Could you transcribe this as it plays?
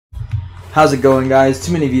How's it going, guys?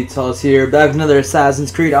 Too many Kethalos here, back with another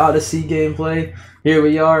Assassin's Creed Odyssey gameplay. Here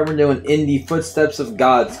we are, we're doing In the Footsteps of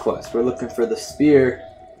God's Quest. We're looking for the spear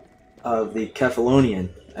of the Kethalonian,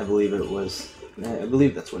 I believe it was. I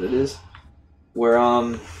believe that's what it is.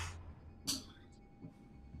 We're,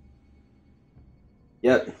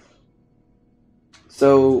 Yep.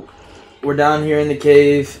 So, we're down here in the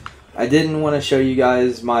cave. I didn't want to show you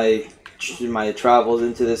guys my travels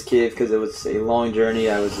into this cave because it was a long journey.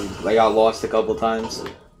 I got lost a couple times,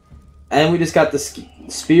 and we just got the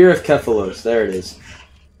spear of Kethalos. There it is.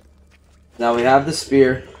 Now we have the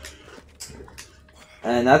spear,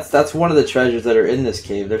 and that's one of the treasures that are in this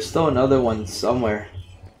cave. There's still another one somewhere.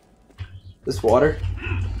 This water?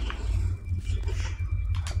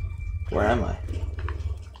 Where am I?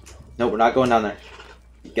 No, we're not going down there.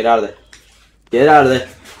 Get out of there. Get out of there.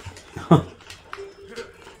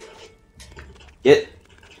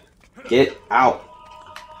 Get out.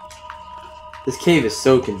 This cave is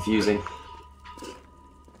so confusing.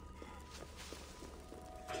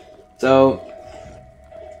 So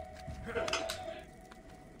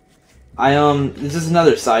this is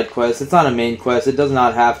another side quest. It's not a main quest. It does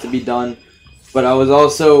not have to be done. But I was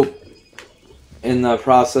also in the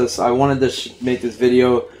process. I wanted to make this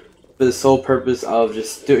video for the sole purpose of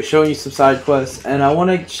just showing you some side quests, and I want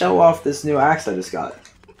to show off this new axe I just got.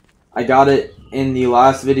 I got it in the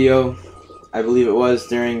last video, I believe it was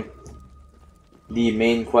during the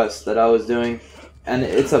main quest that I was doing, and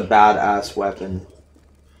it's a badass weapon.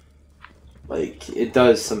 Like, it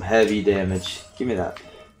does some heavy damage. Give me that.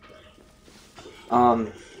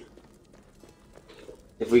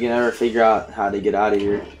 If we can ever figure out how to get out of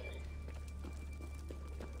here.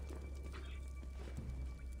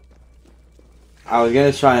 I was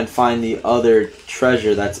gonna try and find the other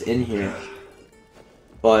treasure that's in here,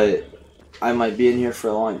 but I might be in here for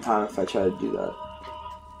a long time if I try to do that.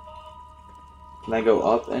 Can I go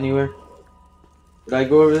up anywhere? Did I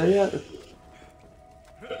go over there yet?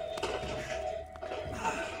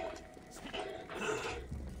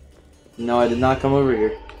 No, I did not come over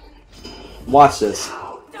here. Watch this.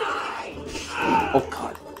 Oh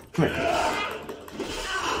god. Come here.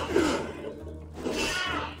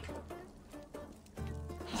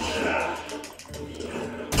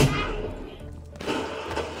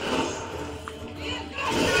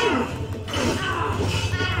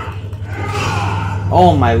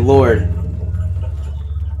 Oh my lord.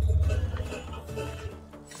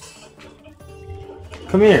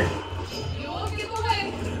 Come here.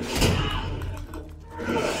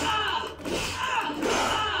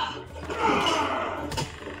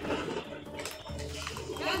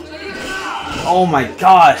 Oh my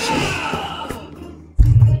gosh.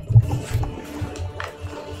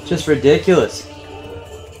 Just ridiculous.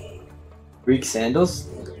 Greek sandals?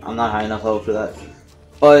 I'm not high enough level for that.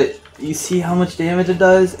 But you see how much damage it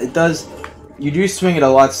does? It does. You do swing it a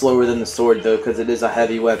lot slower than the sword, though, because it is a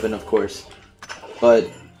heavy weapon, of course. But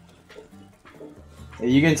if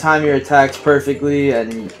you can time your attacks perfectly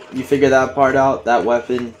and you figure that part out, that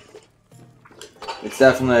weapon, it's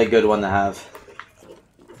definitely a good one to have.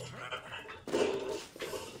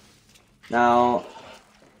 Now,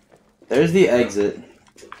 there's the exit.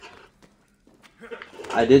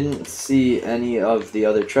 I didn't see any of the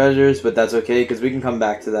other treasures, but that's okay, because we can come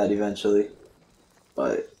back to that eventually.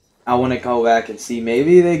 But I want to go back and see,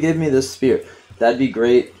 maybe they give me this spear. That'd be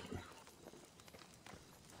great.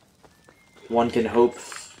 One can hope.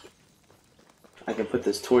 I can put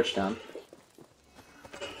this torch down.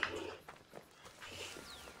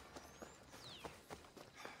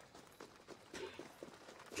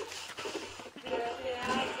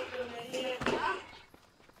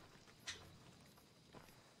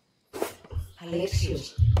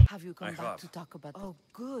 Alexios, have you come back to talk about... Oh,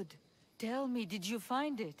 good. Tell me, did you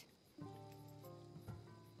find it?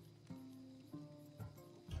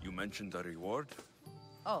 You mentioned a reward?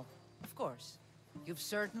 Oh, of course. You've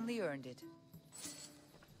certainly earned it.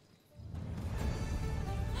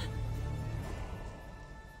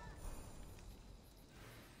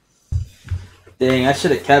 Dang, I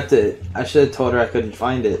should have kept it. I should have told her I couldn't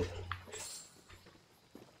find it.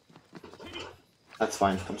 That's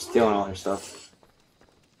fine. I'm stealing all her stuff.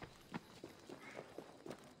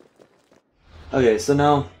 Okay, so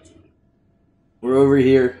now we're over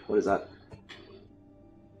here. What is that?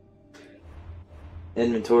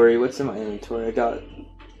 Inventory. What's in my inventory? I got.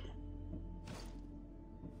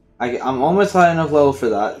 I'm almost high enough level for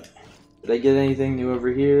that. Did I get anything new over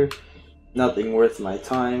here? Nothing worth my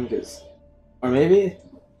time, because, or maybe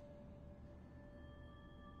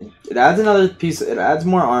it adds another piece. It adds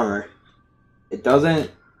more armor. It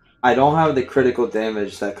doesn't... I don't have the critical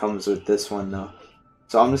damage that comes with this one, though.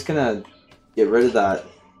 So I'm just gonna Get rid of that.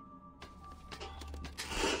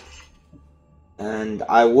 And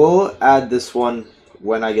I will add this one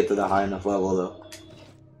when I get to the high enough level, though.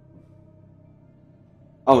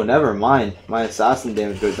 Oh, never mind. My assassin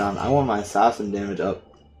damage goes down. I want my assassin damage up.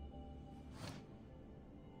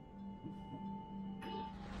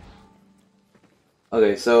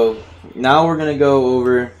 Okay, so now we're gonna go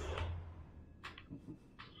over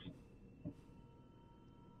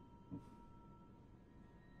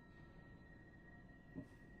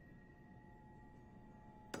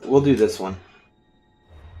we'll do this one.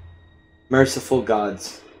 Merciful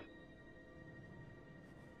Gods.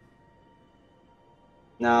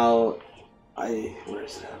 Now where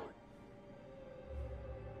is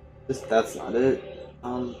that? That's not it.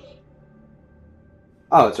 Oh,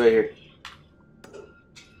 it's right here.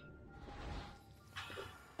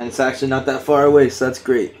 And it's actually not that far away, so that's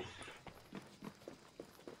great.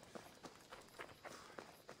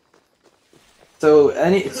 So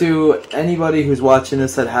to anybody who's watching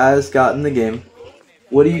this that has gotten the game,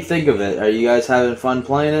 what do you think of it? Are you guys having fun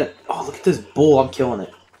playing it? Oh, look at this bull, I'm killing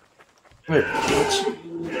it. Come here, bitch.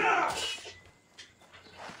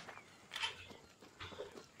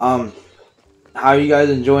 How are you guys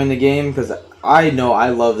enjoying the game? Because I know I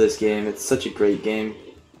love this game. It's such a great game.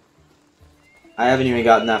 I haven't even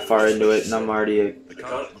gotten that far into it, and I'm already a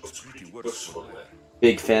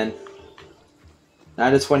big fan. And I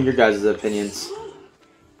just want your guys' opinions.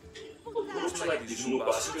 Looks like these new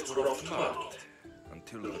baskets were off the market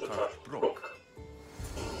until the cart broke.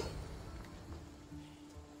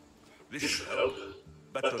 This should help.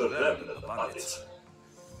 Better them than the bandits.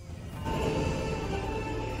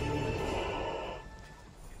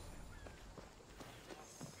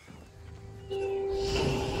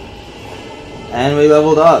 And we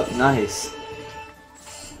leveled up. Nice.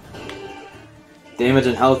 Damage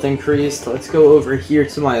and health increased. Let's go over here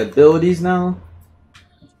to my abilities now.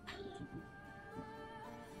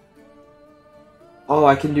 Oh,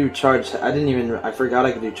 I can do charge. I forgot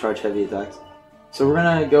I could do charge heavy attacks. So we're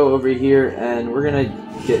gonna go over here and we're gonna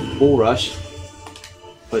get Bull Rush.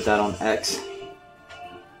 Put that on X.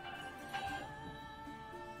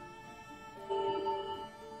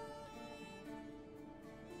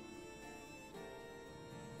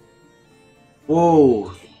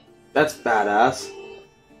 Whoa, that's badass.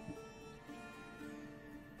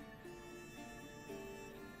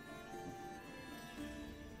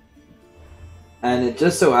 And it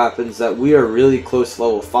just so happens that we are really close to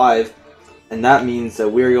level 5, and that means that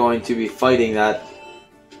we're going to be fighting that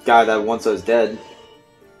guy that wants us dead.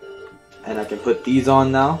 And I can put these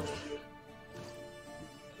on now.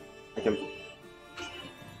 I can...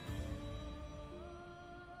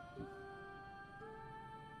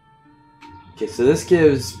 Okay, so this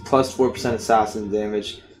gives plus 4% assassin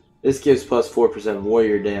damage. This gives plus 4%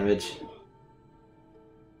 warrior damage.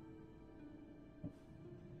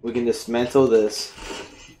 We can dismantle this.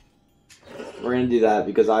 We're gonna do that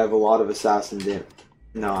because I have a lot of assassin damage.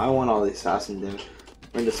 No, I want all the assassin damage.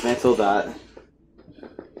 We're gonna dismantle that.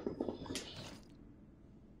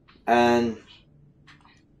 And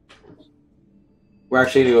we're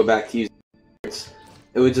actually gonna go back to using it.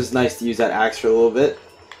 It was just nice to use that axe for a little bit.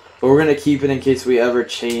 But we're gonna keep it in case we ever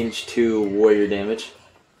change to warrior damage.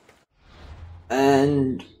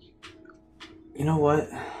 And you know what?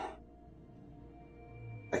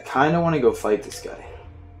 I kinda wanna go fight this guy.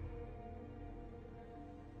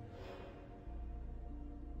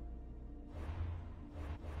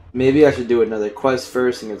 Maybe I should do another quest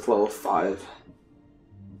first and get to level 5.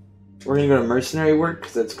 We're gonna go to mercenary work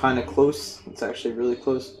because it's kinda close. It's actually really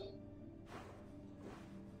close.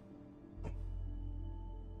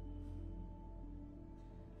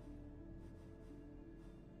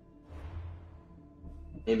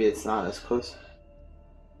 Maybe it's not as close.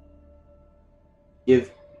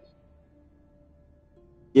 Give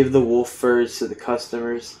the wolf furs to the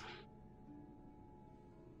customers.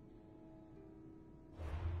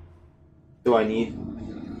 Do I need?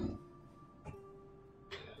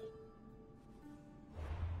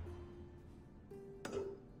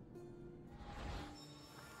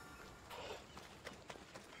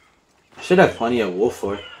 I should have plenty of wolf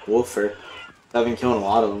fur. I've been killing a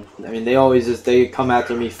lot of them. I mean, they come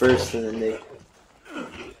after me first, and then they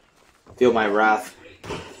feel my wrath.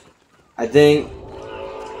 I think.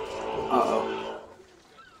 Uh-oh.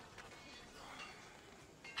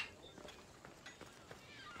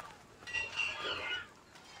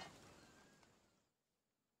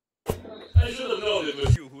 I should have known it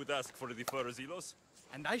was you who'd ask for the Furzilos.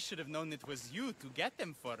 And I should have known it was you to get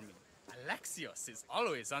them for me. Alexios is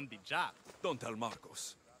always on the job. Don't tell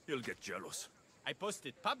Marcos. He'll get jealous. I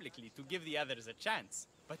posted publicly to give the others a chance,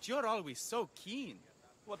 But you're always so keen.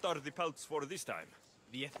 What are the pelts for this time?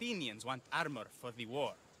 The Athenians want armor for the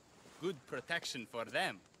war. Good protection for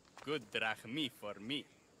them. Good drachmi for me.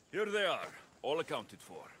 Here they are, all accounted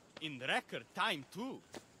for. In record time, too.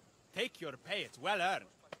 Take your pay, it's well earned.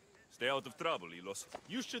 Stay out of trouble, Ilos.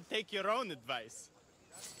 You should take your own advice.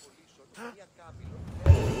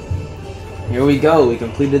 Here we go. We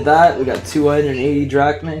completed that. We got 280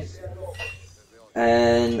 drachmae.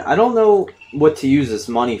 And I don't know what to use this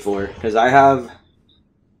money for, because I have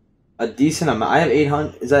a decent amount. I have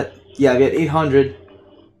 800. Is that? Yeah, I got 800.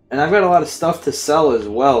 And I've got a lot of stuff to sell as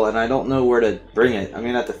well, and I don't know where to bring it. I'm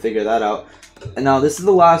going to have to figure that out. And now this is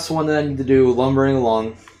the last one that I need to do, lumbering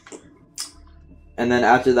along. And then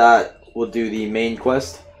after that, we'll do the main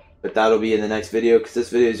quest. But that'll be in the next video, because this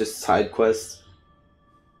video is just side quests.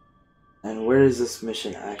 And where is this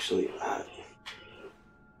mission actually at?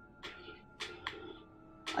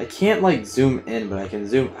 I can't, like, zoom in, but I can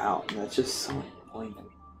zoom out. And that's just so annoying to me.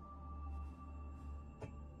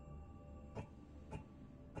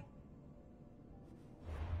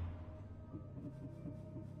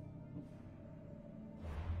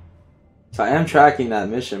 So I am tracking that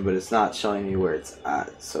mission, but it's not showing me where it's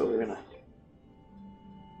at. So we're gonna...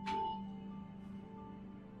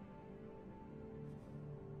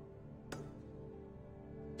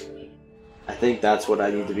 I think that's what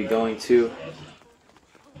I need to be going to.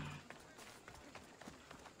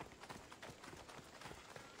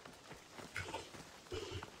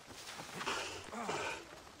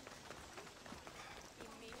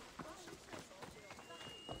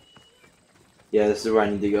 Yeah, this is where I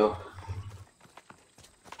need to go.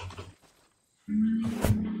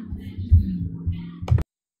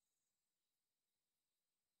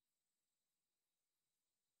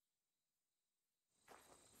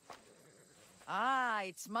 Ah,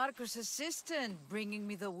 it's Marco's assistant bringing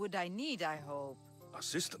me the wood I need, I hope.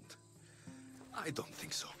 Assistant? I don't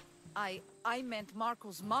think so. I meant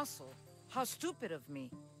Marco's muscle. How stupid of me.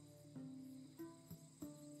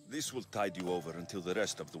 This will tide you over until the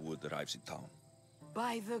rest of the wood arrives in town.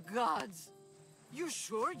 By the gods! You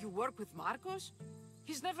sure you work with Marcos?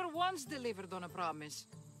 He's never once delivered on a promise.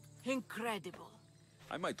 Incredible.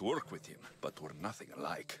 I might work with him, but we're nothing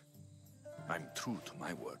alike. I'm true to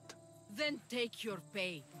my word. Then take your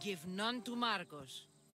pay. Give none to Marcos.